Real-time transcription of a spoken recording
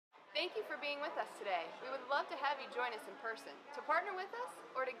Thank you for being with us today. We would love to have you join us in person. To partner with us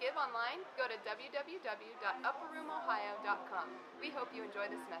or to give online, go to www.upperroomohio.com. We hope you enjoy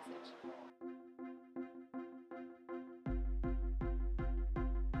this message.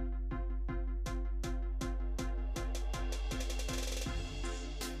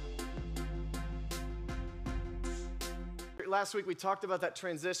 Last week we talked about that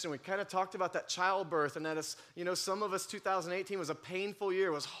transition. We kind of talked about that childbirth, and that is, some of us 2018 was a painful year.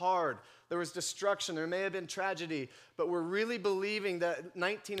 It was hard. There was destruction. There may have been tragedy, but we're really believing that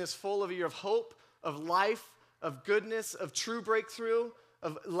 19 is full of a year of hope, of life, of goodness, of true breakthrough,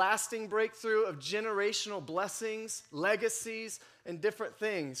 of lasting breakthrough, of generational blessings, legacies, and different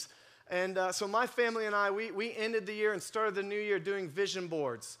things. And so my family and I, we ended the year and started the new year doing vision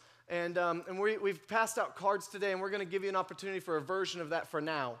boards. And we've passed out cards today, and we're going to give you an opportunity for a version of that for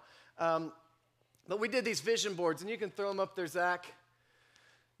now. But we did these vision boards, and you can throw them up there, Zach.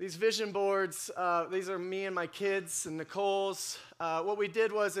 These vision boards, these are me and my kids and Nicole's. What we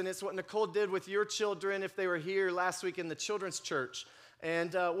did was, and it's what Nicole did with your children if they were here last week in the children's church.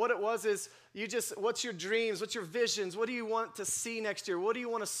 And what it was is, what's your dreams? What's your visions? What do you want to see next year? What do you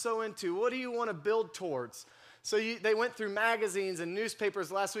want to sow into? What do you want to build towards? So they went through magazines and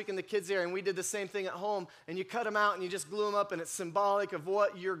newspapers last week in the kids' area, and we did the same thing at home. And you cut them out and you just glue them up, and it's symbolic of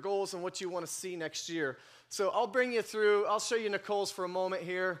what your goals and what you want to see next year. So I'll bring you through. I'll show you Nicole's for a moment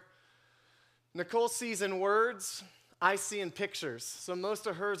here. Nicole sees in words. I see in pictures. So most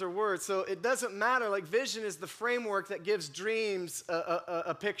of hers are words. So it doesn't matter. Like vision is the framework that gives dreams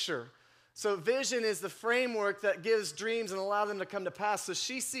a picture. So vision is the framework that gives dreams and allow them to come to pass. So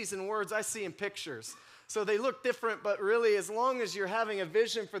she sees in words. I see in pictures. So they look different, but really, as long as you're having a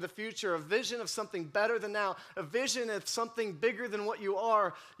vision for the future, a vision of something better than now, a vision of something bigger than what you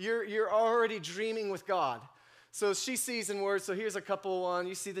are, you're already dreaming with God. So she sees in words. So here's a couple one.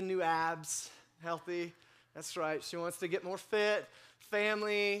 You see the new abs, healthy. That's right. She wants to get more fit,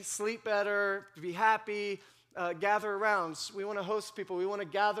 family, sleep better, be happy, gather around. We want to host people. We want to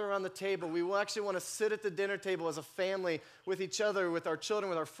gather around the table. We actually want to sit at the dinner table as a family with each other, with our children,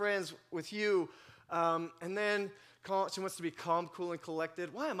 with our friends, with you. And then she wants to be calm, cool, and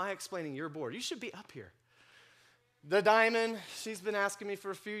collected. Why am I explaining your board? You should be up here. The diamond, she's been asking me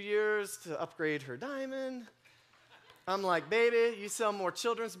for a few years to upgrade her diamond. I'm like, baby, you sell more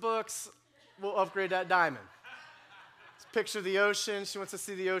children's books, we'll upgrade that diamond. Let's picture the ocean. She wants to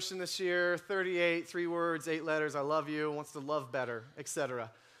see the ocean this year. 38, 3 words, 8 letters, I love you, wants to love better,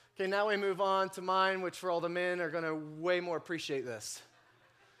 etc. Okay, now we move on to mine, which for all the men are going to way more appreciate this.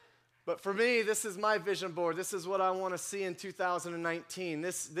 But for me, this is my vision board. This is what I want to see in 2019.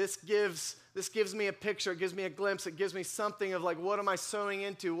 This gives me a picture. It gives me a glimpse. It gives me something of like, what am I sowing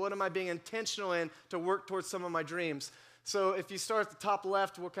into? What am I being intentional in to work towards some of my dreams? So if you start at the top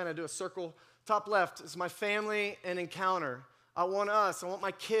left, we'll kind of do a circle. Top left is my family and encounter. I want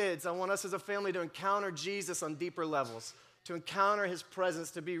my kids, I want us as a family to encounter Jesus on deeper levels, to encounter his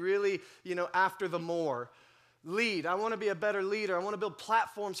presence, to be really, after the more. Lead. I want to be a better leader. I want to build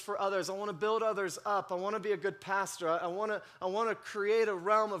platforms for others. I want to build others up. I want to be a good pastor. I want to create a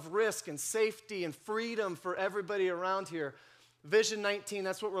realm of risk and safety and freedom for everybody around here. Vision 19,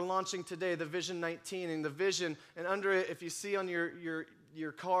 that's what we're launching today, the Vision 19. And the vision, and under it, if you see on your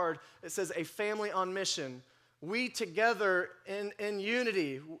card, it says a family on mission. We together in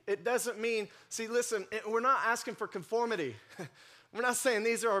unity. It doesn't mean, listen, we're not asking for conformity. We're not saying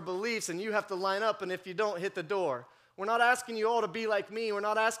these are our beliefs and you have to line up and if you don't, hit the door. We're not asking you all to be like me. We're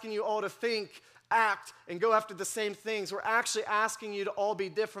not asking you all to think, act, and go after the same things. We're actually asking you to all be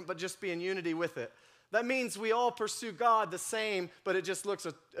different but just be in unity with it. That means we all pursue God the same, but it just looks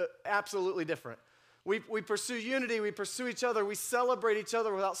absolutely different. We pursue unity, we pursue each other, we celebrate each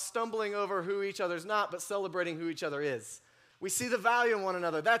other without stumbling over who each other's not, but celebrating who each other is. We see the value in one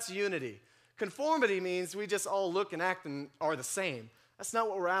another. That's unity. Conformity means we just all look and act and are the same. That's not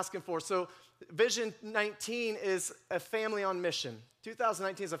what we're asking for. So Vision 19 is a family on mission.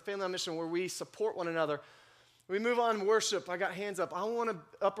 2019 is a family on mission where we support one another. We move on worship. I got hands up. I want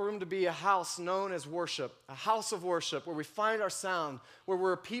Upper Room to be a house known as worship, a house of worship where we find our sound, where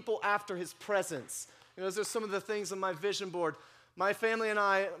we're a people after his presence. Those are some of the things on my vision board. My family and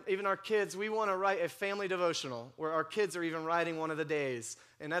I, even our kids, we want to write a family devotional where our kids are even writing one of the days.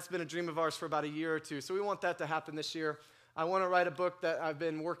 And that's been a dream of ours for about a year or two. So we want that to happen this year. I want to write a book that I've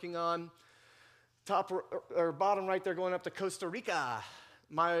been working on. Top or bottom right there going up to Costa Rica.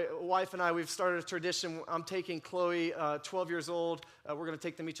 My wife and I, we've started a tradition. I'm taking Chloe, 12 years old. We're going to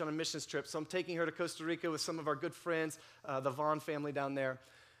take them each on a missions trip. So I'm taking her to Costa Rica with some of our good friends, the Vaughn family down there.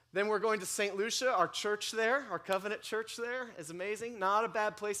 Then we're going to St. Lucia, our church there, our covenant church there is amazing. Not a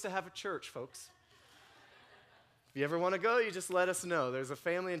bad place to have a church, folks. If you ever want to go, you just let us know. There's a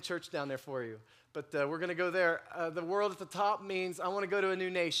family and church down there for you. But we're going to go there. The world at the top means I want to go to a new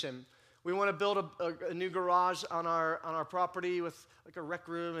nation. We want to build a new garage on our property with like a rec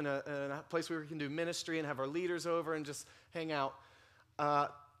room and a place where we can do ministry and have our leaders over and just hang out.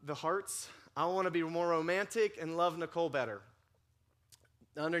 The hearts, I want to be more romantic and love Nicole better.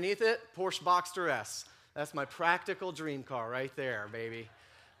 Underneath it, Porsche Boxster S. That's my practical dream car right there, baby.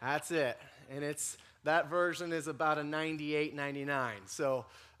 That's it. And that version is about a 98, 99. So,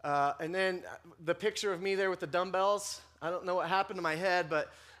 and then the picture of me there with the dumbbells, I don't know what happened to my head,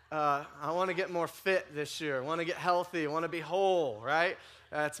 but I want to get more fit this year. I want to get healthy. I want to be whole, right?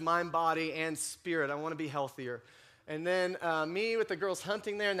 That's mind, body, and spirit. I want to be healthier. And then me with the girls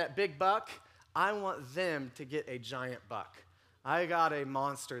hunting there and that big buck, I want them to get a giant buck. I got a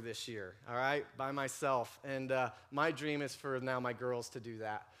monster this year, all right, by myself. And my dream is for now my girls to do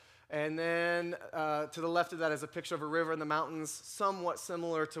that. And then to the left of that is a picture of a river in the mountains, somewhat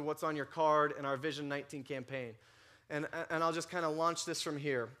similar to what's on your card in our Vision 19 campaign. And I'll just kind of launch this from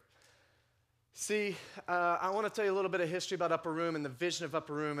here. See, I want to tell you a little bit of history about Upper Room and the vision of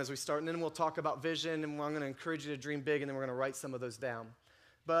Upper Room as we start. And then we'll talk about vision, and I'm going to encourage you to dream big, and then we're going to write some of those down.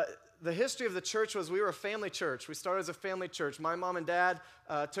 But the history of the church was we were a family church. We started as a family church. My mom and dad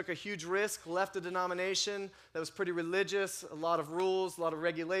took a huge risk, left a denomination that was pretty religious, a lot of rules, a lot of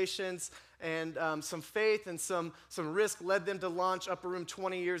regulations, and some faith and some risk led them to launch Upper Room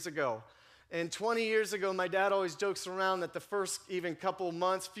 20 years ago. And 20 years ago, my dad always jokes around that the first even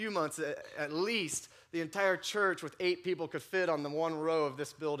few months at least, the entire church with 8 people could fit on the one row of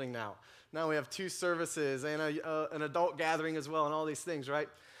this building now. Now we have 2 services and an adult gathering as well and all these things, right?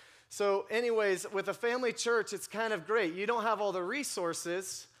 So anyways, with a family church, it's kind of great. You don't have all the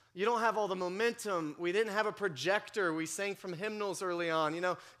resources. You don't have all the momentum. We didn't have a projector. We sang from hymnals early on.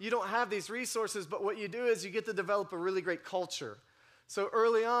 You don't have these resources, but what you do is you get to develop a really great culture. So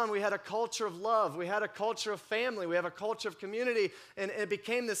early on, we had a culture of love. We had a culture of family. We have a culture of community. And it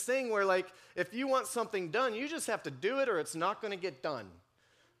became this thing where, like, if you want something done, you just have to do it or it's not going to get done.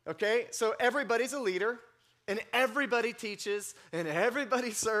 Okay? So everybody's a leader, and everybody teaches, and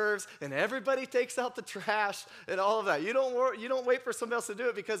everybody serves, and everybody takes out the trash, and all of that. You don't wait for somebody else to do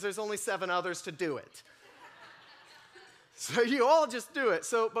it because there's only 7 others to do it. So you all just do it.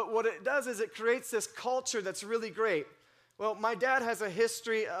 But what it does is it creates this culture that's really great. Well, my dad has a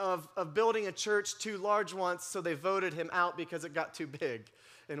history of building a church too large once, so they voted him out because it got too big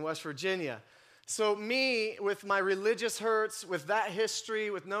in West Virginia. So me, with my religious hurts, with that history,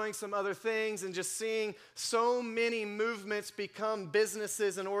 with knowing some other things, and just seeing so many movements become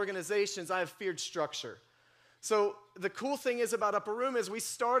businesses and organizations, I have feared structure. So the cool thing is about Upper Room is we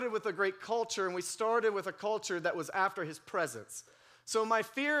started with a great culture, and we started with a culture that was after his presence. So my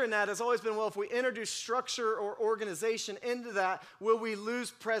fear in that has always been, well, if we introduce structure or organization into that, will we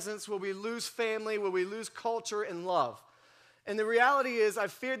lose presence? Will we lose family? Will we lose culture and love? And the reality is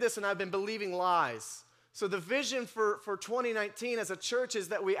I've feared this and I've been believing lies. So the vision for 2019 as a church is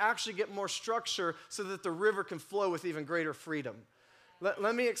that we actually get more structure so that the river can flow with even greater freedom.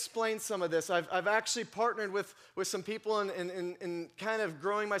 Let me explain some of this. I've actually partnered with some people in kind of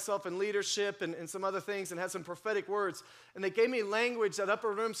growing myself in leadership and some other things and had some prophetic words. And they gave me language that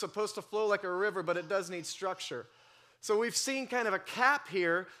Upper Room's supposed to flow like a river, but it does need structure. So we've seen kind of a cap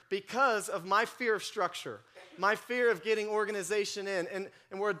here because of my fear of structure, my fear of getting organization in. And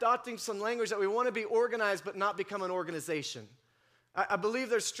we're adopting some language that we want to be organized but not become an organization. I believe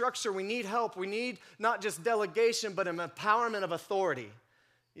there's structure. We need help. We need not just delegation, but an empowerment of authority.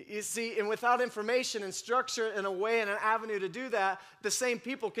 You see, and without information and structure and a way and an avenue to do that, the same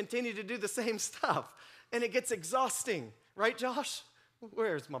people continue to do the same stuff. And it gets exhausting. Right, Josh?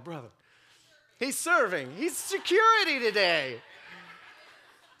 Where's my brother? He's serving. He's security today.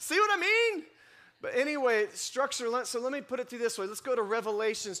 See what I mean? But anyway, structure. So let me put it to you this way. Let's go to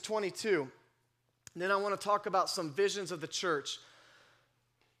Revelations 22. And then I want to talk about some visions of the church.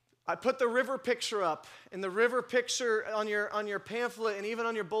 I put the river picture up, and the river picture on your pamphlet and even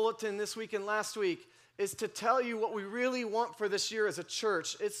on your bulletin this week and last week is to tell you what we really want for this year as a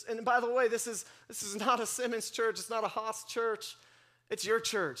church. And by the way, this is not a Simmons church. It's not a Haas church. It's your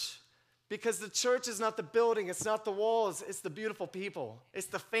church. Because the church is not the building. It's not the walls. It's the beautiful people. It's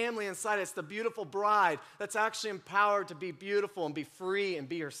the family inside. It's the beautiful bride that's actually empowered to be beautiful and be free and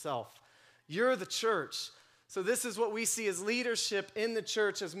be herself. You're the church. So this is what we see as leadership in the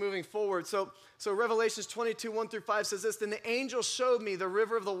church as moving forward. So Revelations 22, 1-5 says this, "Then the angel showed me the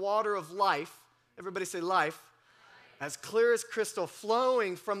river of the water of life." Everybody say life. as clear as crystal,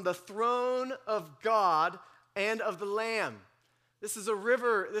 flowing from the throne of God and of the Lamb. This is a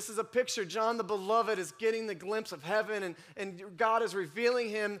river, this is a picture. John the Beloved is getting the glimpse of heaven, and God is revealing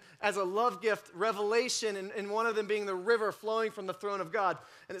him as a love gift, revelation, and one of them being the river flowing from the throne of God.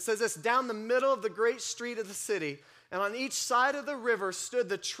 And it says this, down the middle of the great street of the city, and on each side of the river stood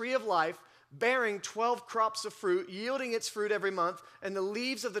the tree of life, bearing 12 crops of fruit, yielding its fruit every month, and the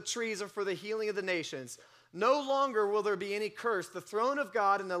leaves of the trees are for the healing of the nations. No longer will there be any curse. The throne of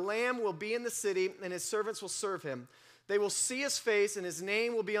God and the Lamb will be in the city, and his servants will serve him. They will see his face, and his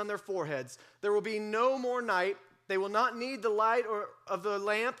name will be on their foreheads. There will be no more night. They will not need the light of the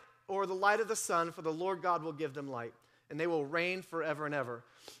lamp or the light of the sun, for the Lord God will give them light, and they will reign forever and ever.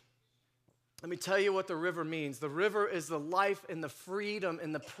 Let me tell you what the river means. The river is the life and the freedom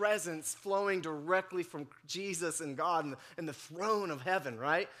and the presence flowing directly from Jesus and God and the throne of heaven,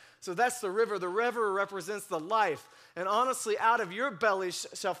 right? So that's the river. The river represents the life. And honestly, out of your belly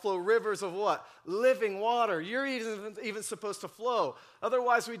shall flow rivers of what? Living water. You're even supposed to flow.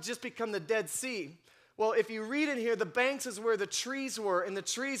 Otherwise, we'd just become the Dead Sea. Well, if you read in here, the banks is where the trees were, and the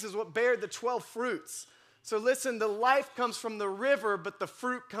trees is what bared the 12 fruits. So listen, the life comes from the river, but the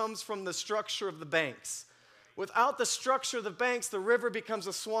fruit comes from the structure of the banks. Without the structure of the banks, the river becomes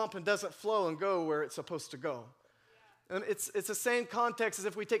a swamp and doesn't flow and go where it's supposed to go. And it's the same context as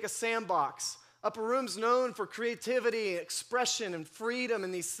if we take a sandbox. Upper Room's known for creativity, expression, and freedom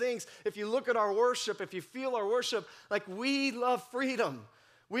and these things. If you look at our worship, if you feel our worship, like we love freedom.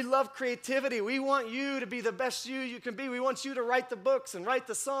 We love creativity. We want you to be the best you can be. We want you to write the books and write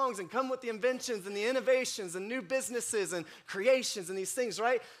the songs and come with the inventions and the innovations and new businesses and creations and these things,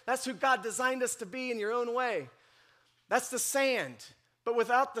 right? That's who God designed us to be in your own way. That's the sand. But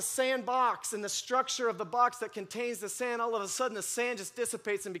without the sandbox and the structure of the box that contains the sand, all of a sudden the sand just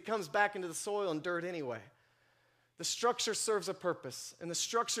dissipates and becomes back into the soil and dirt anyway. The structure serves a purpose, and the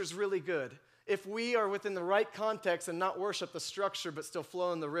structure is really good. If we are within the right context and not worship the structure, but still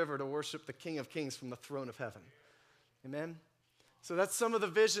flow in the river to worship the King of Kings from the throne of heaven. Amen? So that's some of the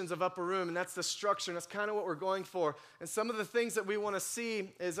visions of Upper Room, and that's the structure, and that's kind of what we're going for. And some of the things that we want to see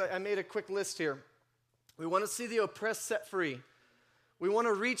is, I made a quick list here. We want to see the oppressed set free. We want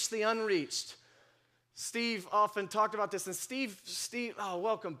to reach the unreached. Steve often talked about this, and Steve, oh,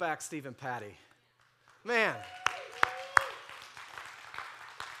 welcome back, Steve and Patty. Man.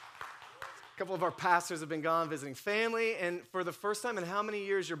 A couple of our pastors have been gone visiting family, and for the first time in how many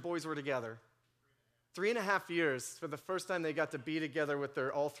years your boys were together? 3.5 years. For the first time they got to be together with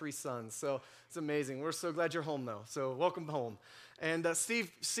their all 3 sons. So it's amazing. We're so glad you're home, though. So welcome home. And Steve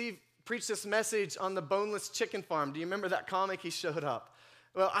preached this message on the boneless chicken farm. Do you remember that comic? He showed up.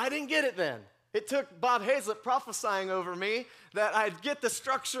 Well, I didn't get it then. It took Bob Hazlett prophesying over me that I'd get the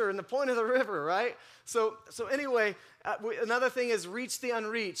structure and the point of the river, right? So anyway, another thing is reach the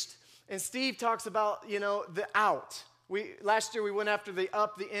unreached. And Steve talks about, the out. Last year we went after the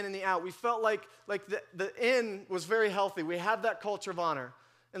up, the in, and the out. We felt like the in was very healthy. We have that culture of honor.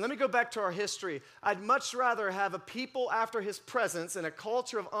 And let me go back to our history. I'd much rather have a people after his presence and a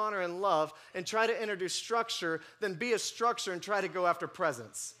culture of honor and love and try to introduce structure than be a structure and try to go after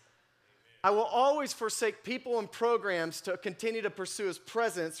presence. I will always forsake people and programs to continue to pursue his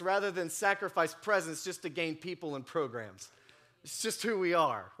presence rather than sacrifice presence just to gain people and programs. It's just who we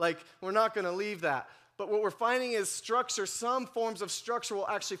are. We're not going to leave that. But what we're finding is structure, some forms of structure will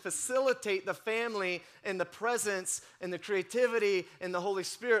actually facilitate the family and the presence and the creativity and the Holy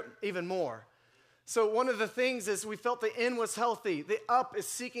Spirit even more. So one of the things is we felt the in was healthy. The up is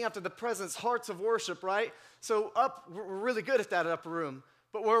seeking after the presence, hearts of worship, right? So up, we're really good at that at Upper Room.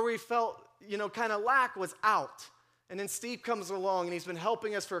 But where we felt, kind of lack was out. And then Steve comes along, and he's been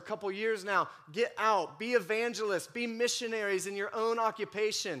helping us for a couple years now. Get out, be evangelists, be missionaries in your own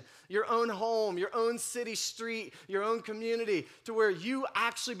occupation, your own home, your own city, street, your own community, to where you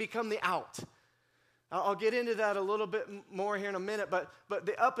actually become the out. I'll get into that a little bit more here in a minute, but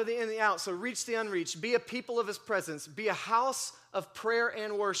the up and the in and the out. So reach the unreached. Be a people of his presence. Be a house of prayer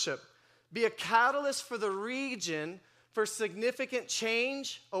and worship. Be a catalyst for the region for significant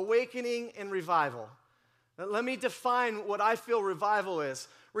change, awakening, and revival. Let me define what I feel revival is.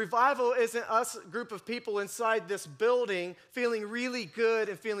 Revival isn't us, a group of people inside this building feeling really good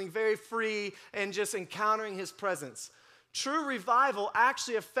and feeling very free and just encountering his presence. True revival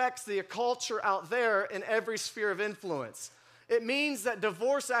actually affects the culture out there in every sphere of influence. It means that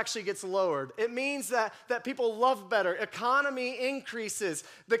divorce actually gets lowered. It means that people love better. Economy increases.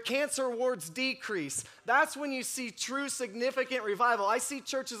 The cancer wards decrease. That's when you see true significant revival. I see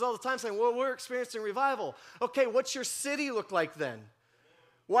churches all the time saying, well, we're experiencing revival. Okay, what's your city look like then?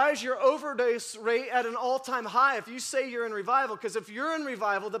 Why is your overdose rate at an all-time high if you say you're in revival? Because if you're in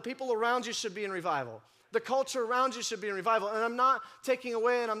revival, the people around you should be in revival. The culture around you should be in revival. And I'm not taking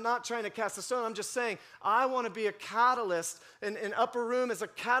away and I'm not trying to cast a stone. I'm just saying I want to be a catalyst. And Upper Room is a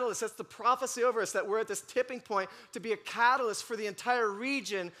catalyst. That's the prophecy over us, that we're at this tipping point to be a catalyst for the entire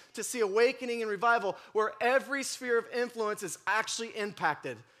region to see awakening and revival where every sphere of influence is actually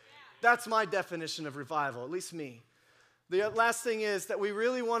impacted. That's my definition of revival, at least me. The last thing is that we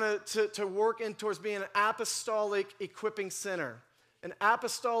really want to work in towards being an apostolic equipping center. An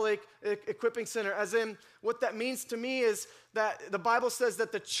apostolic equipping center, as in what that means to me is that the Bible says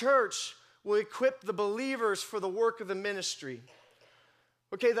that the church will equip the believers for the work of the ministry.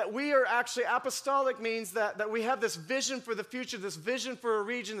 Okay, that we are actually, apostolic means that we have this vision for the future, this vision for a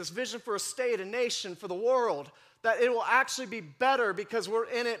region, this vision for a state, a nation, for the world, that it will actually be better because we're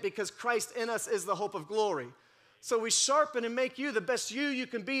in it, because Christ in us is the hope of glory. So we sharpen and make you the best you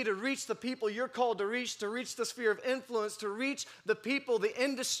can be to reach the people you're called to reach the sphere of influence, to reach the people, the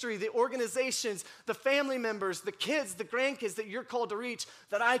industry, the organizations, the family members, the kids, the grandkids that you're called to reach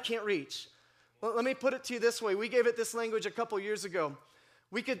that I can't reach. Well, let me put it to you this way. We gave it this language a couple years ago.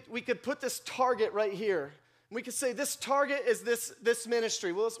 We could put this target right here. We could say this target is this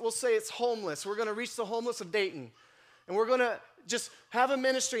ministry. We'll say it's homeless. We're going to reach the homeless of Dayton. And we're going to just have a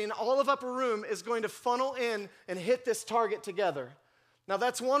ministry, and all of Upper Room is going to funnel in and hit this target together. Now,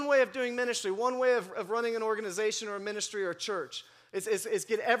 that's one way of doing ministry, one way of running an organization or a ministry or a church, is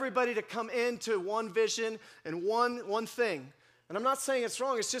get everybody to come into one vision and one thing. And I'm not saying it's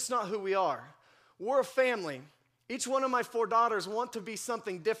wrong, it's just not who we are. We're a family. Each one of my 4 daughters want to be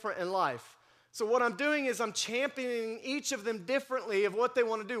something different in life. So what I'm doing is I'm championing each of them differently of what they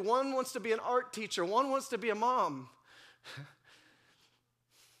want to do. One wants to be an art teacher. One wants to be a mom.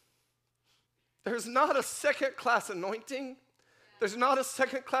 There's not a second-class anointing. There's not a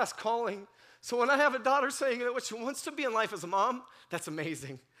second-class calling. So when I have a daughter saying that what she wants to be in life is a mom, that's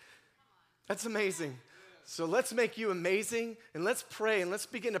amazing. That's amazing. So let's make you amazing, and let's pray, and let's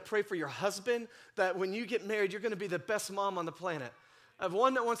begin to pray for your husband, that when you get married, you're going to be the best mom on the planet. I have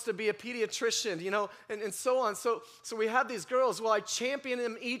one that wants to be a pediatrician, and so on. So we have these girls. Well, I champion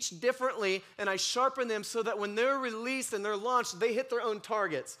them each differently, and I sharpen them so that when they're released and they're launched, they hit their own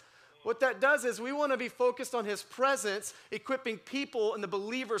targets. What that does is we want to be focused on his presence, equipping people and the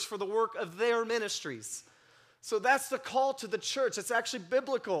believers for the work of their ministries. So that's the call to the church. It's actually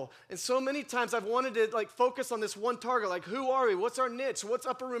biblical. And so many times I've wanted to focus on this one target, who are we? What's our niche? What's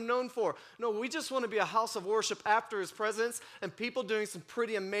Upper Room known for? No, we just want to be a house of worship after his presence and people doing some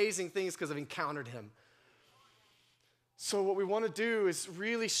pretty amazing things because I've encountered him. So what we want to do is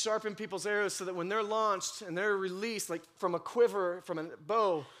really sharpen people's arrows so that when they're launched and they're released, from a quiver, from a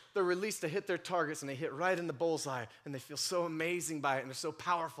bow, they're released to hit their targets and they hit right in the bullseye and they feel so amazing by it and they're so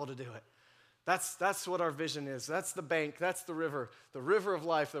powerful to do it. That's what our vision is. That's the bank. That's the river of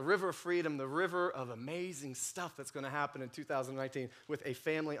life, the river of freedom, the river of amazing stuff that's going to happen in 2019 with a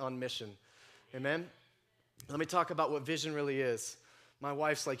family on mission. Amen? Let me talk about what vision really is. My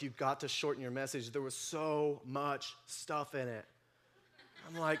wife's like, you've got to shorten your message. There was so much stuff in it.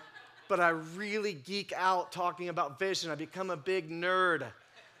 I'm like, but I really geek out talking about vision. I become a big nerd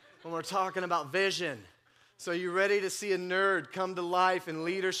when we're talking about vision. So you ready to see a nerd come to life in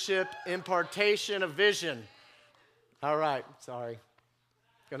leadership, impartation of vision? All right, sorry.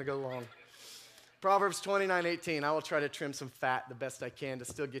 Gonna go long. Proverbs 29:18. I will try to trim some fat the best I can to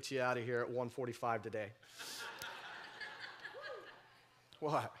still get you out of here at 1:45 today.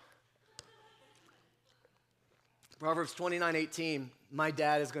 What? Proverbs 29:18. My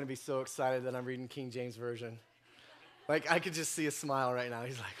dad is going to be so excited that I'm reading King James Version. I could just see a smile right now.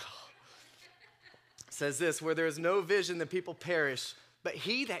 He's like, oh. It says this, where there is no vision, the people perish, but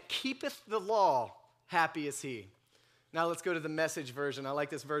he that keepeth the law, happy is he. Now let's go to the Message version. I like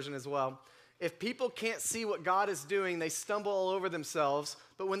this version as well. If people can't see what God is doing, they stumble all over themselves,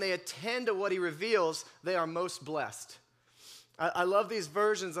 but when they attend to what he reveals, they are most blessed. I love these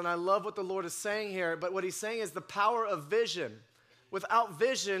versions, and I love what the Lord is saying here, but what he's saying is the power of vision. Without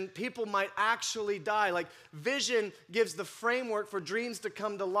vision, people might actually die. Vision gives the framework for dreams to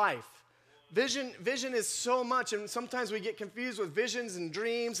come to life. Vision is so much, and sometimes we get confused with visions and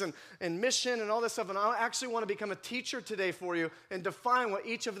dreams and mission and all this stuff, and I actually want to become a teacher today for you and define what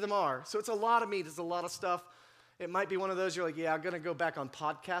each of them are. So it's a lot of meat, it's a lot of stuff. It might be one of those you're like, yeah, I'm going to go back on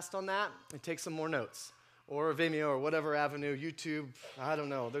podcast on that and take some more notes. Or Vimeo, or whatever avenue, YouTube, I don't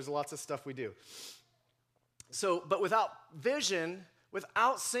know. There's lots of stuff we do. So, but without vision,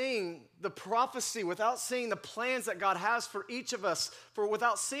 without seeing the prophecy, without seeing the plans that God has for each of us,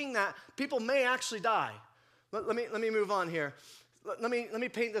 without seeing that, people may actually die. Let me move on here. Let me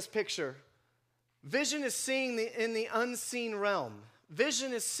paint this picture. Vision is seeing in the unseen realm.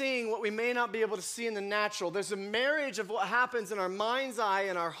 Vision is seeing what we may not be able to see in the natural. There's a marriage of what happens in our mind's eye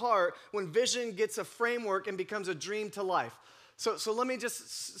and our heart when vision gets a framework and becomes a dream to life. So let me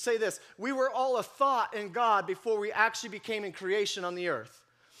just say this. We were all a thought in God before we actually became in creation on the earth.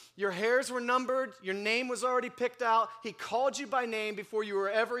 Your hairs were numbered. Your name was already picked out. He called you by name before you were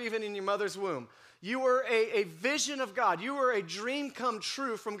ever even in your mother's womb. You were a vision of God. You were a dream come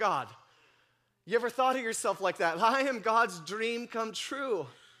true from God. You ever thought of yourself like that? I am God's dream come true.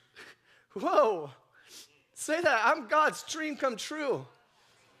 Whoa. Say that. I'm God's dream come true.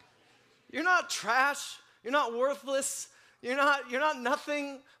 You're not trash. You're not worthless. You're not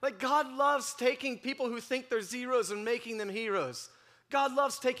nothing. Like, God loves taking people who think they're zeros and making them heroes. God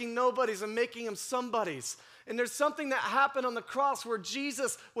loves taking nobodies and making them somebodies. And there's something that happened on the cross where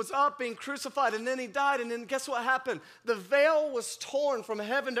Jesus was up being crucified, and then he died, and then guess what happened? The veil was torn from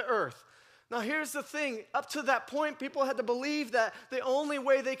heaven to earth. Now, here's the thing. Up to that point, people had to believe that the only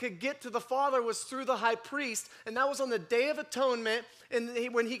way they could get to the Father was through the high priest, and that was on the Day of Atonement, and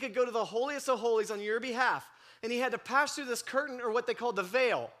when he could go to the holiest of holies on your behalf. And he had to pass through this curtain, or what they called the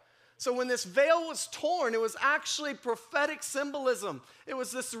veil. So when this veil was torn, it was actually prophetic symbolism. It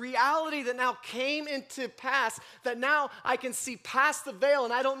was this reality that now came into pass, that now I can see past the veil,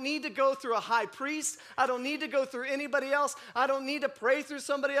 and I don't need to go through a high priest. I don't need to go through anybody else. I don't need to pray through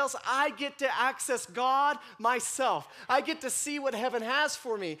somebody else. I get to access God myself. I get to see what heaven has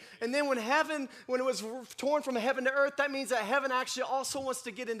for me. And then when it was torn from heaven to earth, that means that heaven actually also wants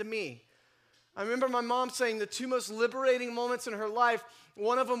to get into me. I remember my mom saying the two most liberating moments in her life.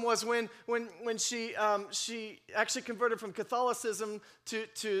 One of them was when she actually converted from Catholicism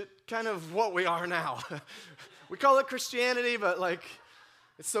to kind of what we are now. We call it Christianity, but like,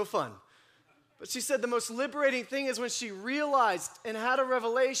 it's so fun. But she said the most liberating thing is when she realized and had a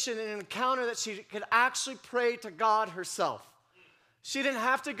revelation and an encounter that she could actually pray to God herself. She didn't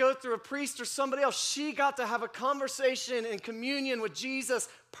have to go through a priest or somebody else. She got to have a conversation and communion with Jesus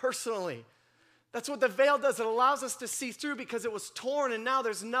personally. That's what the veil does. It allows us to see through because it was torn, and now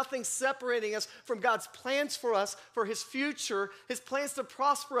there's nothing separating us from God's plans for us, for his future, his plans to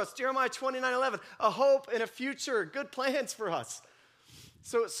prosper us. Jeremiah 29:11, a hope and a future, good plans for us.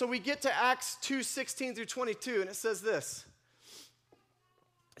 So we get to Acts 2:16 through 22, and it says this.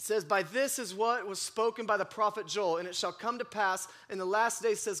 It says, by this is what was spoken by the prophet Joel, and it shall come to pass in the last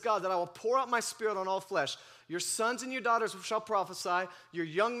days, says God, that I will pour out my spirit on all flesh. Your sons and your daughters shall prophesy. Your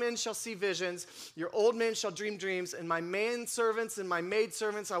young men shall see visions. Your old men shall dream dreams. And my manservants and my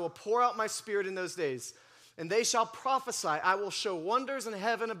maidservants, I will pour out my spirit in those days. And they shall prophesy. I will show wonders in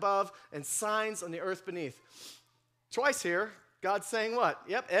heaven above and signs on the earth beneath. Twice here, God's saying what?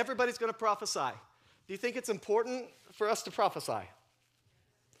 Yep, everybody's going to prophesy. Do you think it's important for us to prophesy?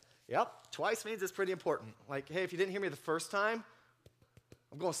 Yep, twice means it's pretty important. Like, hey, if you didn't hear me the first time,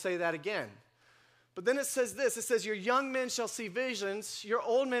 I'm going to say that again. But then it says this, it says, your young men shall see visions, your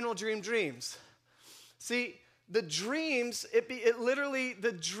old men will dream dreams. See, the dreams,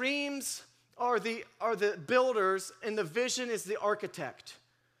 the dreams are the builders, and the vision is the architect.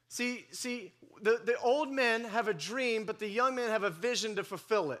 See, the old men have a dream, but the young men have a vision to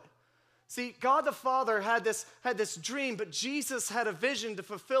fulfill it. See, God the Father had this dream, but Jesus had a vision to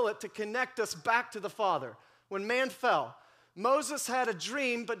fulfill it, to connect us back to the Father. When man fell, Moses had a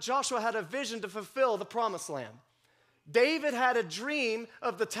dream, but Joshua had a vision to fulfill the promised land. David had a dream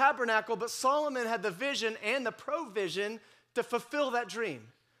of the tabernacle, but Solomon had the vision and the provision to fulfill that dream.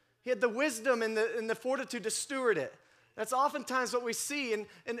 He had the wisdom and the fortitude to steward it. That's oftentimes what we see, and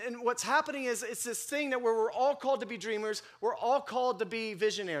what's happening is it's this thing that where we're all called to be dreamers, we're all called to be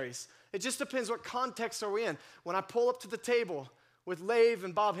visionaries. It just depends what context are we in. When I pull up to the table with Lave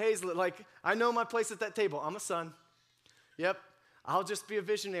and Bob Hazlett, like, I know my place at that table. I'm a son. Yep, I'll just be a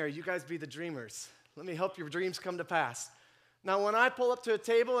visionary. You guys be the dreamers. Let me help your dreams come to pass. Now, when I pull up to a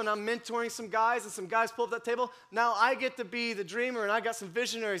table and I'm mentoring some guys and some guys pull up that table, now I get to be the dreamer, and I got some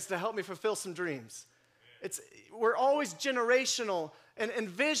visionaries to help me fulfill some dreams. We're always generational, and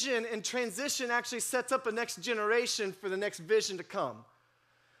vision and transition actually sets up a next generation for the next vision to come.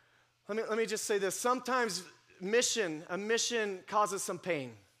 Let me just say this. Sometimes a mission causes some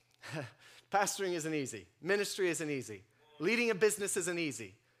pain. Pastoring isn't easy. Ministry isn't easy. Leading a business isn't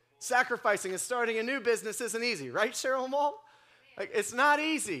easy. Sacrificing and starting a new business isn't easy, right, Cheryl Mall? Like, it's not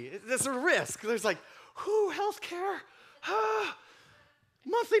easy. There's a risk. There's like, healthcare,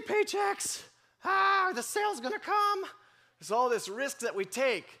 monthly paychecks, are the sales gonna come? There's all this risk that we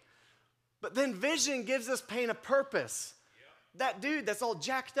take. But then vision gives us pain a purpose. That dude that's all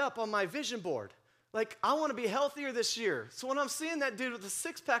jacked up on my vision board, Like, I want to be healthier this year. So when I'm seeing that dude with a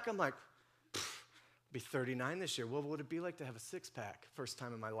six-pack, I'm like, I'll be 39 this year. What would it be like to have a six-pack? First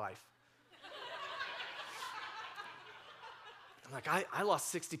time in my life. I'm like, I lost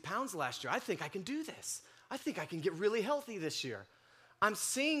 60 pounds last year. I think I can do this. I think I can get really healthy this year. I'm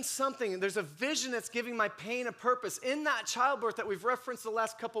seeing something, and there's a vision that's giving my pain a purpose. In that childbirth that we've referenced the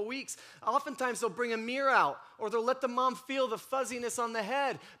last couple weeks, oftentimes they'll bring a mirror out, or they'll let the mom feel the fuzziness on the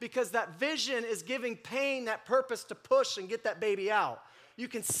head, because that vision is giving pain that purpose to push and get that baby out. You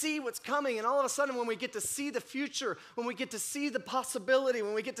can see what's coming, and all of a sudden when we get to see the future, when we get to see the possibility,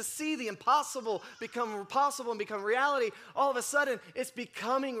 when we get to see the impossible become possible and become reality, all of a sudden it's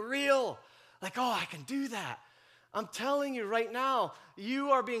becoming real. Like, oh, I can do that. I'm telling you right now, you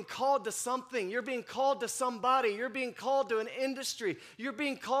are being called to something. You're being called to somebody. You're being called to an industry. You're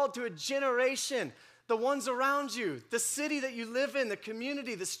being called to a generation, the ones around you, the city that you live in, the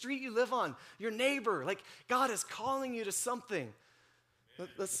community, the street you live on, your neighbor. Like, God is calling you to something.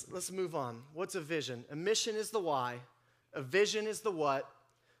 Let's move on. What's a vision? A mission is the why. A vision is the what.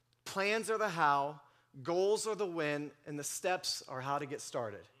 Plans are the how. Goals are the when. And the steps are how to get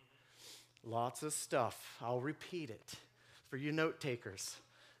started. Lots of stuff. I'll repeat it for you note takers.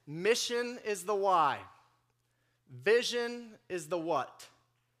 Mission is the why. Vision is the what.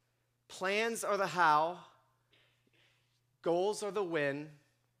 Plans are the how. Goals are the when.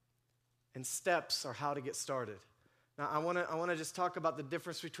 And steps are how to get started. Now, I want to just talk about the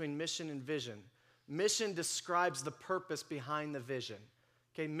difference between mission and vision. Mission describes the purpose behind the vision.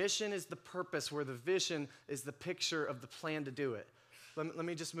 Okay, mission is the purpose, where the vision is the picture of the plan to do it. Let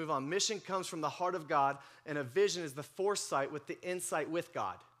me just move on. Mission comes from the heart of God, and a vision is the foresight with the insight with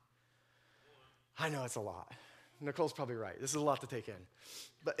God. I know it's a lot. Nicole's probably right. This is a lot to take in.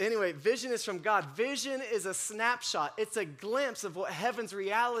 But anyway, vision is from God. Vision is a snapshot. It's a glimpse of what heaven's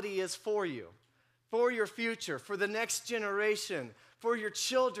reality is for you, for your future, for the next generation, for your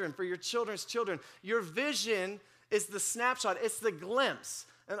children, for your children's children. Your vision is the snapshot. It's the glimpse.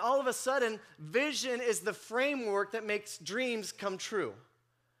 And all of a sudden, vision is the framework that makes dreams come true.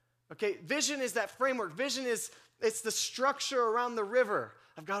 Okay, vision is that framework. Vision it's the structure around the river.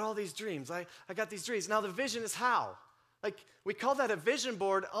 I've got all these dreams. I got these dreams. Now the vision is how. Like, we call that a vision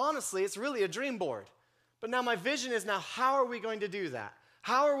board. Honestly, it's really a dream board. But now my vision is, now how are we going to do that?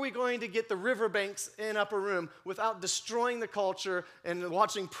 How are we going to get the riverbanks in Upper Room without destroying the culture and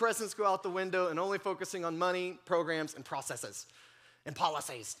watching presents go out the window and only focusing on money, programs, and processes and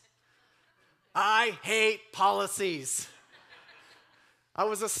policies? I hate policies. I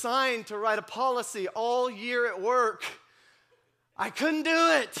was assigned to write a policy all year at work. I couldn't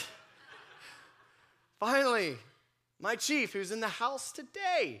do it. Finally, my chief, who's in the house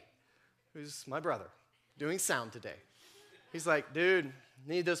today, who's my brother, doing sound today, he's like, dude,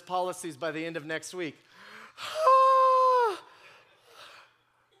 need those policies by the end of next week.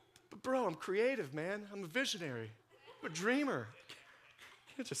 But bro, I'm creative, man. I'm a visionary. I'm a dreamer.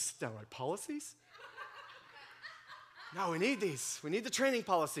 I can't just sit down and write policies. No, we need these. We need the training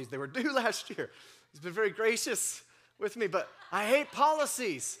policies. They were due last year. He's been very gracious with me, but I hate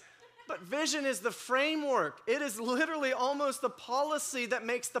policies. But vision is the framework. It is literally almost the policy that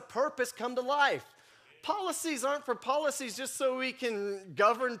makes the purpose come to life. Policies aren't for policies just so we can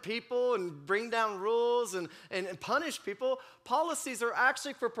govern people and bring down rules and punish people. Policies are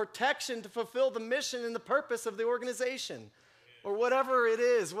actually for protection to fulfill the mission and the purpose of the organization, or whatever it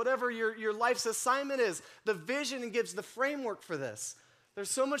is, whatever your life's assignment is. The vision gives the framework for this.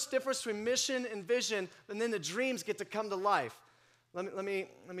 There's so much difference between mission and vision, and then the dreams get to come to life. Let me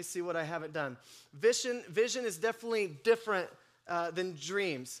see what I haven't done. Vision is definitely different than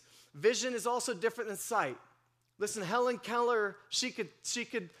dreams. Vision is also different than sight. Listen, Helen Keller, she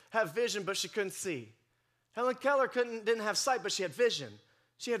could have vision, but she couldn't see. Helen Keller didn't have sight, but she had vision.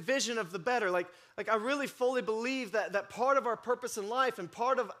 She had vision of the better. Like I really fully believe that part of our purpose in life and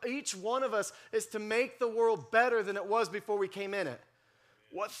part of each one of us is to make the world better than it was before we came in it.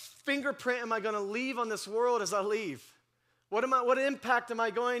 What fingerprint am I going to leave on this world as I leave? What impact am I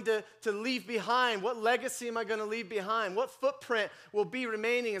going to leave behind? What legacy am I going to leave behind? What footprint will be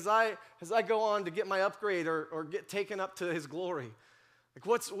remaining as I go on to get my upgrade or get taken up to his glory? Like,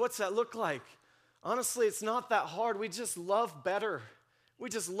 what's that look like? Honestly, it's not that hard. We just love better. We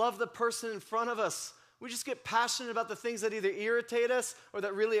just love the person in front of us. We just get passionate about the things that either irritate us or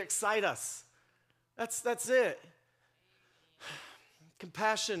that really excite us. That's it.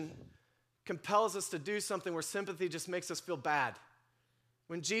 Compassion compels us to do something where sympathy just makes us feel bad.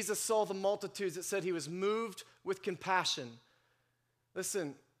 When Jesus saw the multitudes, it said he was moved with compassion.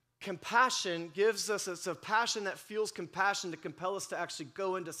 Listen, compassion gives us, it's a passion that fuels compassion to compel us to actually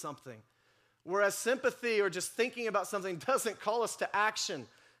go into something. Whereas sympathy or just thinking about something doesn't call us to action.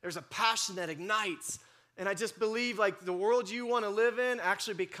 There's a passion that ignites. And I just believe like the world you want to live in,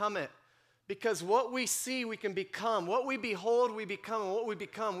 actually become it. Because what we see, we can become. What we behold, we become. And what we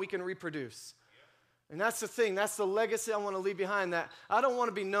become, we can reproduce. And that's the thing. That's the legacy I want to leave behind. That I don't want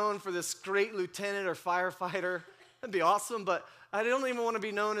to be known for this great lieutenant or firefighter. That'd be awesome, but I don't even want to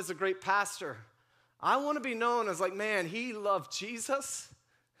be known as a great pastor. I want to be known as like, man, he loved Jesus.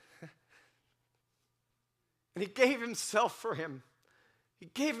 And he gave himself for him. He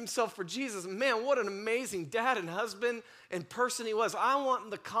gave himself for Jesus. Man, what an amazing dad and husband and person he was. I want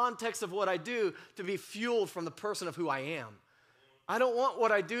the context of what I do to be fueled from the person of who I am. I don't want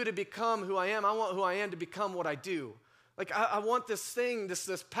what I do to become who I am. I want who I am to become what I do. Like, I want this thing,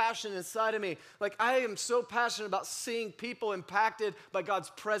 this passion inside of me. Like, I am so passionate about seeing people impacted by God's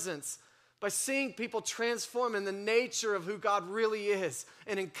presence, by seeing people transform in the nature of who God really is,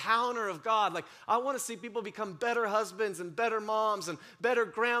 an encounter of God. Like, I want to see people become better husbands and better moms and better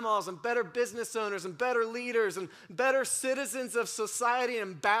grandmas and better business owners and better leaders and better citizens of society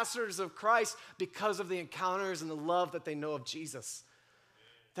and ambassadors of Christ because of the encounters and the love that they know of Jesus.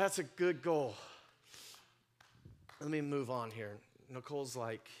 That's a good goal. Let me move on here. Nicole's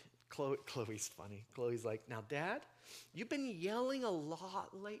like, Chloe's funny. Chloe's like, now, Dad, you've been yelling a lot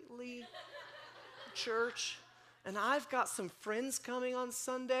lately, church, and I've got some friends coming on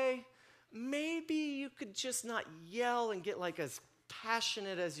Sunday. Maybe you could just not yell and get like as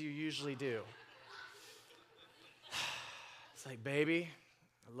passionate as you usually do. It's like, baby,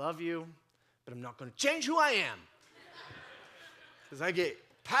 I love you, but I'm not going to change who I am. Because I get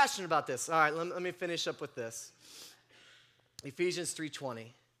passionate about this. All right, let me finish up with this. Ephesians 3:20.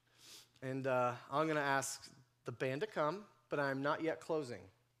 And I'm going to ask the band to come, but I'm not yet closing.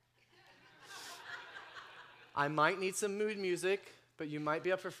 I might need some mood music, but you might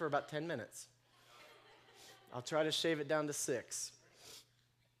be up for about 10 minutes. I'll try to shave it down to 6.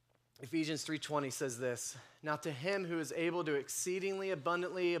 Ephesians 3:20 says this, now to him who is able to exceedingly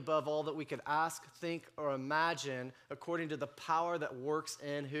abundantly above all that we could ask, think, or imagine, according to the power that works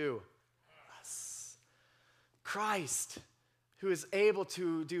in who? Us. Christ, who is able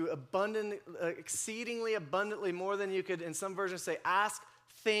to do exceedingly abundantly more than you could, in some versions say, ask,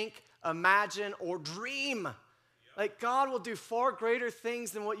 think, imagine, or dream. Like God will do far greater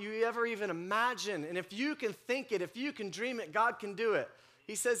things than what you ever even imagine. And if you can think it, if you can dream it, God can do it.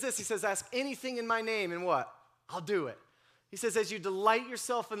 He says this, he says, ask anything in my name and what? I'll do it. He says, as you delight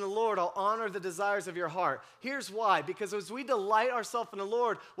yourself in the Lord, I'll honor the desires of your heart. Here's why. Because as we delight ourselves in the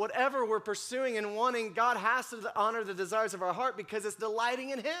Lord, whatever we're pursuing and wanting, God has to honor the desires of our heart because it's delighting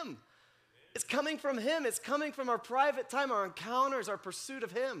in him. It's coming from him. It's coming from our private time, our encounters, our pursuit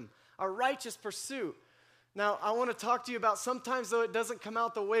of him, our righteous pursuit. Now, I want to talk to you about sometimes, though, it doesn't come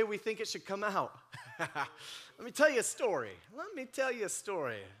out the way we think it should come out. Let me tell you a story.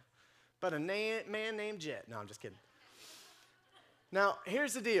 About a man named Jet. No, I'm just kidding. Now,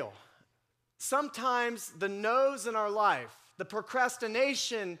 here's the deal. Sometimes the no's in our life, the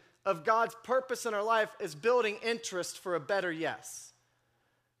procrastination of God's purpose in our life is building interest for a better yes.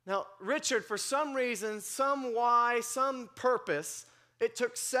 Now, Richard, for some reason, some why, some purpose, it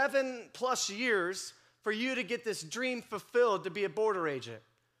took 7+ years for you to get this dream fulfilled to be a border agent.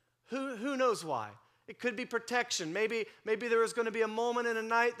 Who knows why? It could be protection. Maybe there was going to be a moment in a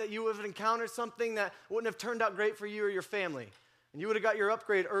night that you would have encountered something that wouldn't have turned out great for you or your family. And you would have got your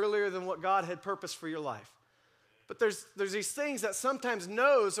upgrade earlier than what God had purposed for your life. But there's these things that sometimes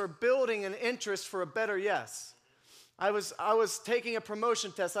no's are building an interest for a better yes. I was taking a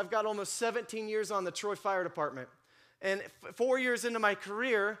promotion test. I've got almost 17 years on the Troy Fire Department. And 4 years into my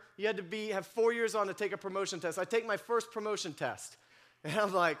career, you had to have 4 years on to take a promotion test. I take my first promotion test. And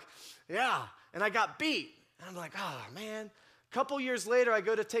I'm like, yeah. And I got beat. And I'm like, oh, man. A couple years later, I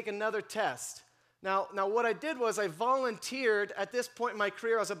go to take another test. Now, what I did was I volunteered. At this point in my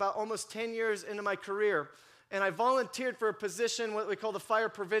career, I was about almost 10 years into my career, and I volunteered for a position, what we call the Fire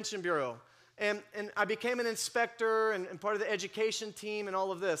Prevention Bureau. And I became an inspector and part of the education team and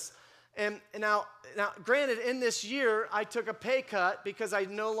all of this. And now, granted, in this year, I took a pay cut because I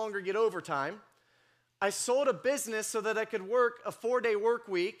no longer get overtime. I sold a business so that I could work a 4-day work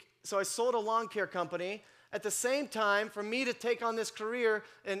week. So I sold a lawn care company. At the same time, for me to take on this career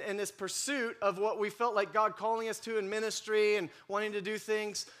and this pursuit of what we felt like God calling us to in ministry and wanting to do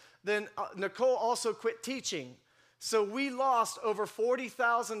things, then Nicole also quit teaching. So we lost over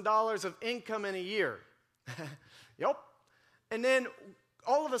 $40,000 of income in a year. Yep. And then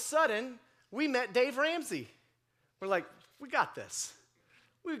all of a sudden, we met Dave Ramsey. We're like, we got this.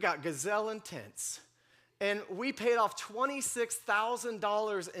 We've got gazelle and tents. And we paid off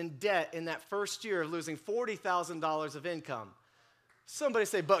 $26,000 in debt in that first year of losing $40,000 of income. Somebody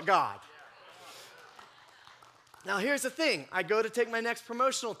say, but God. Now, here's the thing. I go to take my next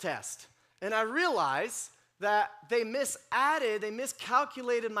promotional test, and I realize that they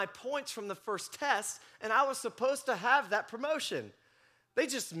miscalculated my points from the first test, and I was supposed to have that promotion. They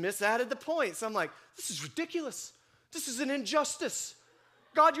just misadded the points. I'm like, this is ridiculous. This is an injustice.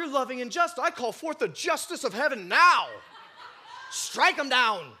 God, you're loving and just. I call forth the justice of heaven now. Strike them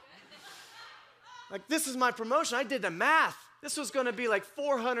down. Like, this is my promotion. I did the math. This was going to be like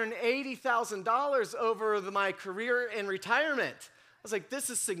 $480,000 over my career and retirement. I was like, this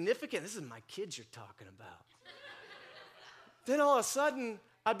is significant. This is my kids you're talking about. Then all of a sudden,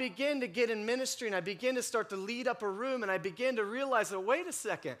 I begin to get in ministry, and I begin to start to lead up a room, and I begin to realize that, wait a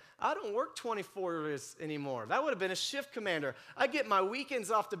second, I don't work 24 hours anymore. That would have been a shift commander. I get my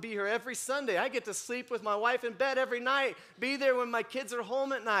weekends off to be here every Sunday. I get to sleep with my wife in bed every night, be there when my kids are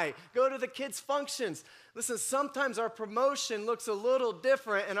home at night, go to the kids' functions. Listen, sometimes our promotion looks a little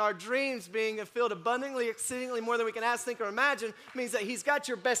different, and our dreams being fulfilled abundantly, exceedingly more than we can ask, think, or imagine means that he's got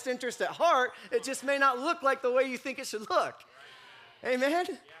your best interest at heart. It just may not look like the way you think it should look. Amen?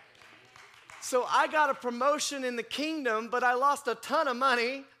 So I got a promotion in the kingdom, but I lost a ton of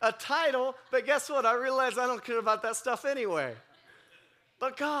money, a title, but guess what? I realized I don't care about that stuff anyway.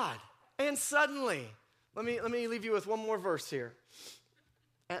 But God, and suddenly, let me leave you with one more verse here,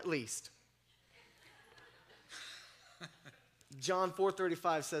 at least. John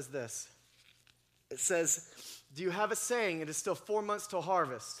 4:35 says this. It says, do you have a saying, it is still 4 months till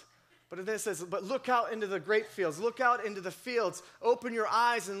harvest? But then it says, but look out into the grape fields, look out into the fields, open your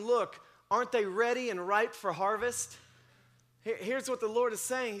eyes and look. Aren't they ready and ripe for harvest? Here's what the Lord is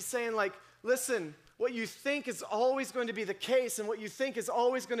saying. He's saying, like, listen, what you think is always going to be the case, and what you think is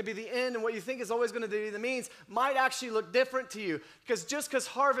always going to be the end, and what you think is always going to be the means might actually look different to you. Because just because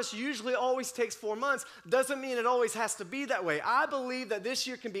harvest usually always takes 4 months doesn't mean it always has to be that way. I believe that this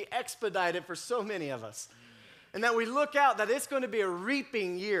year can be expedited for so many of us. And that we look out that it's going to be a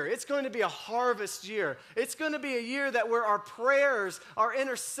reaping year. It's going to be a harvest year. It's going to be a year that where our prayers, our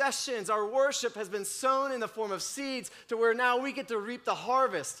intercessions, our worship has been sown in the form of seeds to where now we get to reap the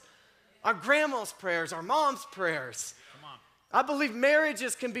harvest. Our grandma's prayers, our mom's prayers. I believe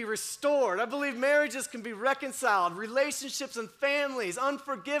marriages can be restored. I believe marriages can be reconciled. Relationships and families,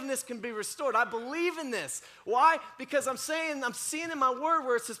 unforgiveness can be restored. I believe in this. Why? Because I'm seeing in my word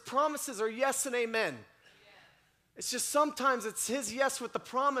where it says promises are yes and amen. It's just sometimes it's his yes with the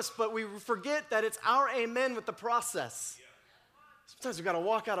promise, but we forget that it's our amen with the process. Sometimes we've got to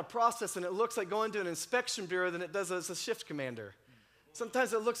walk out a process and it looks like going to an inspection bureau than it does as a shift commander.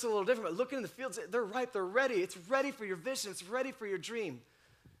 Sometimes it looks a little different, but looking in the fields, they're ripe, they're ready. It's ready for your vision, it's ready for your dream.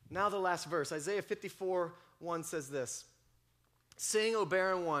 Now the last verse, Isaiah 54:1 says this. Sing, O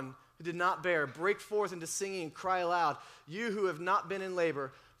barren one who did not bear, break forth into singing and cry aloud, you who have not been in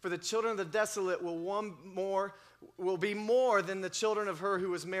labor. For the children of the desolate will be more than the children of her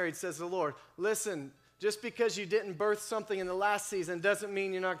who was married, says the Lord. Listen, just because you didn't birth something in the last season doesn't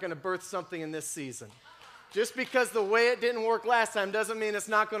mean you're not going to birth something in this season. Just because the way it didn't work last time doesn't mean it's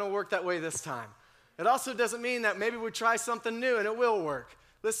not going to work that way this time. It also doesn't mean that maybe we try something new and it will work.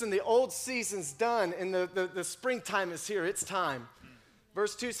 Listen, the old season's done and the springtime is here. It's time.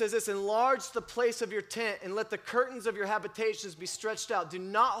 Verse 2 says this, enlarge the place of your tent and let the curtains of your habitations be stretched out. Do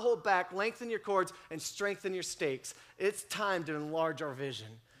not hold back, lengthen your cords, and strengthen your stakes. It's time to enlarge our vision.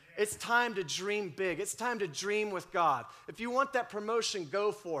 It's time to dream big. It's time to dream with God. If you want that promotion,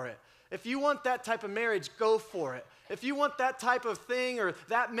 go for it. If you want that type of marriage, go for it. If you want that type of thing or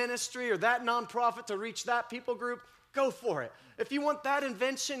that ministry or that nonprofit to reach that people group, go for it. If you want that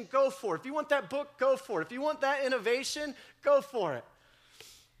invention, go for it. If you want that book, go for it. If you want that innovation, go for it.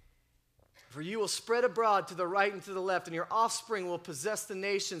 For you will spread abroad to the right and to the left, and your offspring will possess the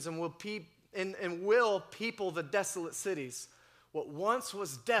nations and will people the desolate cities. What once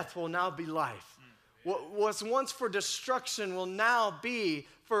was death will now be life. What was once for destruction will now be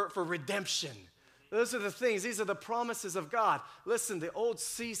for redemption. Those are the things. These are the promises of God. Listen, the old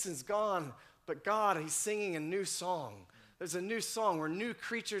season's gone, but God, he's singing a new song. There's a new song. We're new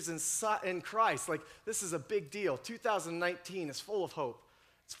creatures in Christ. Like, this is a big deal. 2019 is full of hope.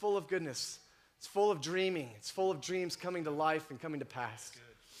 It's full of goodness. It's full of dreaming. It's full of dreams coming to life and coming to pass.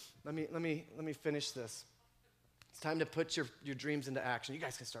 Let me finish this. It's time to put your dreams into action. You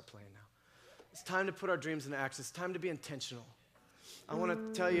guys can start playing now. It's time to put our dreams into action. It's time to be intentional. I want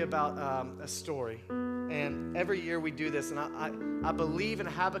to tell you about a story. And every year we do this, and I believe in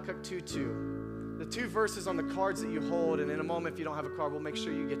Habakkuk 2:2. The 2 verses on the cards that you hold, and in a moment, if you don't have a card, we'll make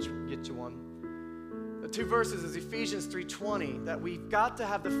sure you get you one. The two verses is Ephesians 3:20, that we've got to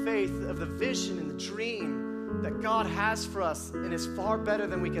have the faith of the vision and the dream that God has for us and is far better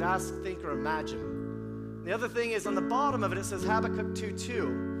than we could ask, think, or imagine. The other thing is on the bottom of it, it says Habakkuk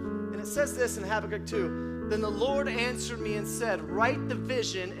 2:2. And it says this in Habakkuk 2, then the Lord answered me and said, write the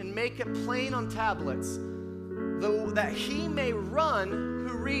vision and make it plain on tablets, that he may run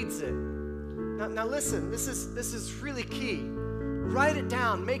who reads it. Now listen, this is really key. Write it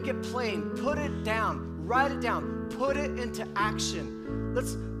down, make it plain, put it down, write it down, put it into action.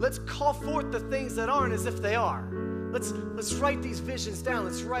 Let's call forth the things that aren't as if they are. Let's write these visions down,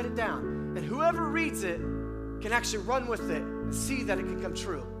 let's write it down. And whoever reads it can actually run with it and see that it can come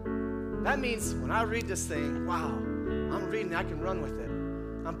true. That means when I read this thing, wow, I'm reading, I can run with it.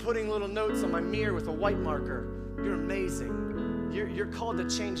 I'm putting little notes on my mirror with a white marker. You're amazing. You're called to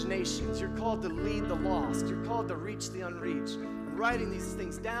change nations. You're called to lead the lost. You're called to reach the unreached. I'm writing these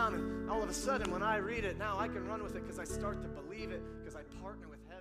things down, and all of a sudden when I read it, now I can run with it because I start to believe it, because I partner with it.